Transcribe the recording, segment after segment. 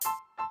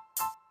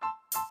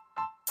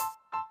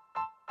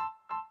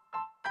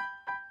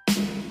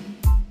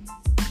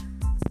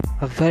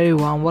A very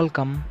warm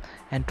welcome,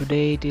 and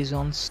today it is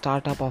on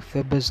Startup of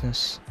Your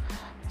Business.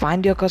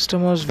 Find your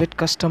customers with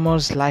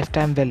customers'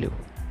 lifetime value.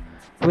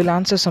 We'll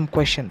answer some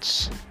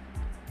questions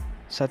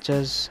such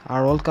as,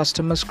 are all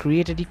customers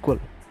created equal?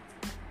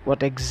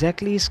 What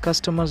exactly is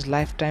customers'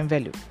 lifetime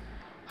value?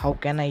 How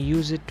can I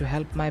use it to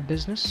help my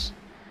business?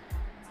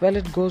 Well,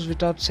 it goes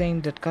without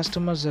saying that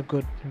customers are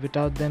good.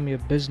 Without them, your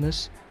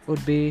business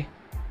would be,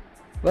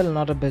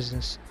 not a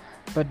business.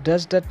 But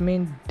does that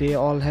mean they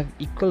all have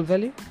equal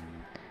value?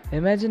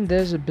 Imagine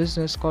there's a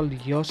business called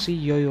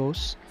Yossi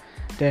Yo-Yos.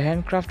 Their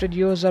handcrafted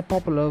yo-yos are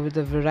popular with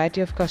a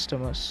variety of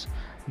customers,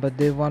 but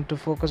they want to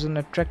focus on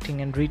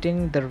attracting and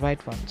retaining the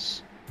right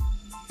ones.